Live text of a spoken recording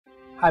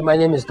Hi, my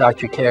name is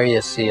Dr.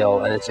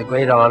 Assil, and it's a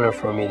great honor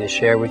for me to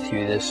share with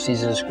you this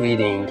season's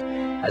greeting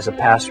as a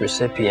past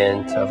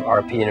recipient of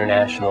RP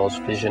International's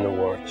Vision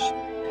Awards.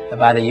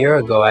 About a year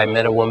ago, I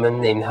met a woman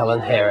named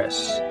Helen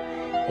Harris,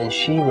 and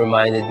she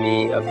reminded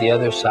me of the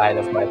other side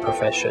of my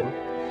profession,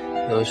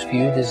 those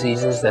few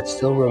diseases that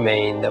still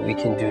remain that we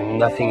can do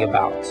nothing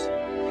about.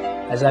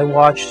 As I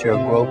watched her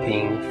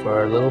groping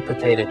for a little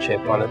potato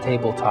chip on a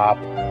tabletop,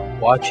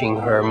 watching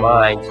her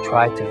mind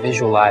try to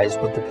visualize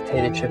what the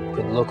potato chip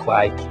could look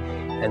like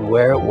and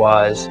where it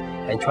was,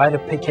 and try to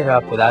pick it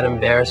up without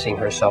embarrassing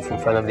herself in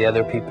front of the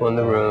other people in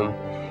the room,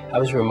 I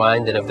was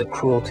reminded of the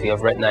cruelty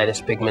of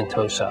retinitis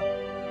pigmentosa.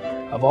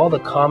 Of all the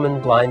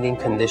common blinding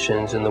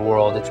conditions in the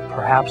world, it's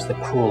perhaps the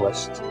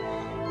cruelest,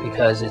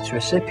 because its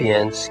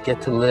recipients get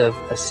to live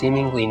a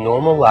seemingly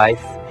normal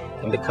life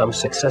and become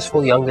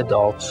successful young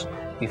adults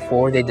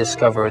before they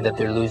discover that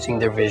they're losing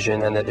their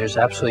vision and that there's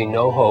absolutely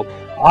no hope,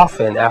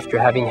 often after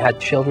having had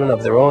children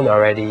of their own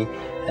already,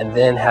 and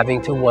then having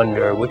to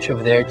wonder which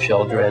of their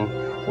children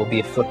will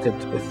be afflicted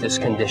with this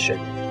condition.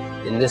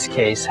 In this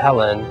case,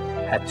 Helen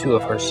had two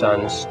of her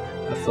sons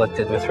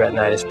afflicted with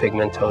retinitis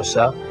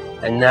pigmentosa,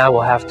 and now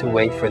will have to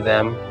wait for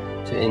them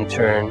to in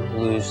turn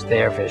lose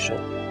their vision.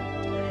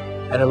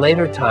 At a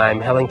later time,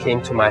 Helen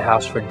came to my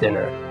house for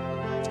dinner,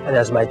 and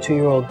as my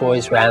 2-year-old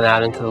boys ran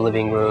out into the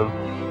living room,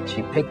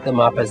 she picked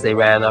them up as they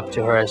ran up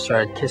to her and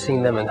started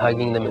kissing them and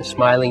hugging them and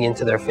smiling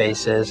into their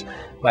faces.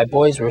 My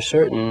boys were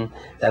certain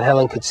that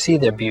Helen could see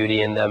their beauty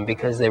in them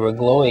because they were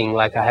glowing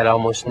like I had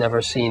almost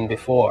never seen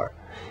before.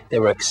 They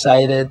were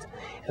excited,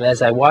 and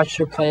as I watched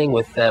her playing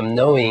with them,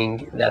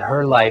 knowing that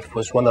her life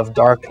was one of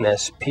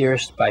darkness,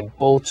 pierced by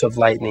bolts of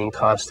lightning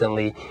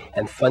constantly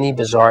and funny,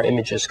 bizarre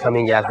images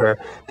coming at her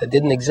that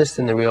didn't exist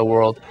in the real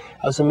world,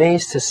 I was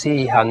amazed to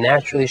see how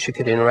naturally she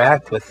could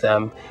interact with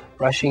them,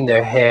 brushing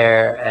their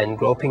hair and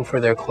groping for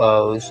their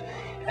clothes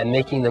and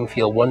making them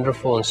feel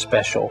wonderful and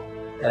special.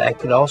 And I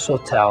could also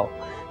tell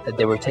that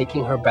they were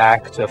taking her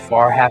back to a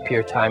far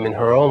happier time in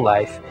her own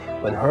life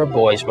when her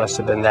boys must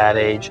have been that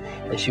age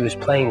and she was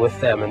playing with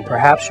them, and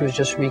perhaps she was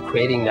just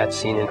recreating that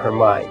scene in her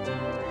mind.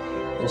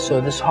 And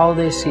so this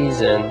holiday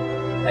season,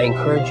 I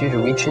encourage you to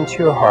reach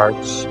into your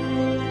hearts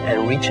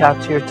and reach out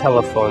to your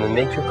telephone and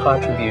make your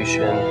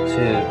contribution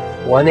to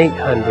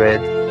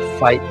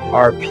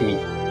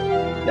 1-800-FIGHT-RP.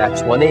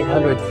 That's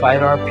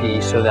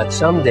 1-800-FIGHT-RP, so that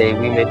someday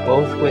we may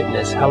both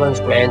witness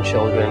Helen's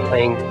grandchildren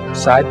playing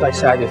side by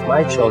side with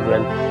my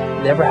children,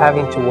 never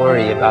having to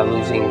worry about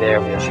losing their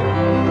vision.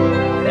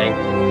 Thank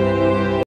you.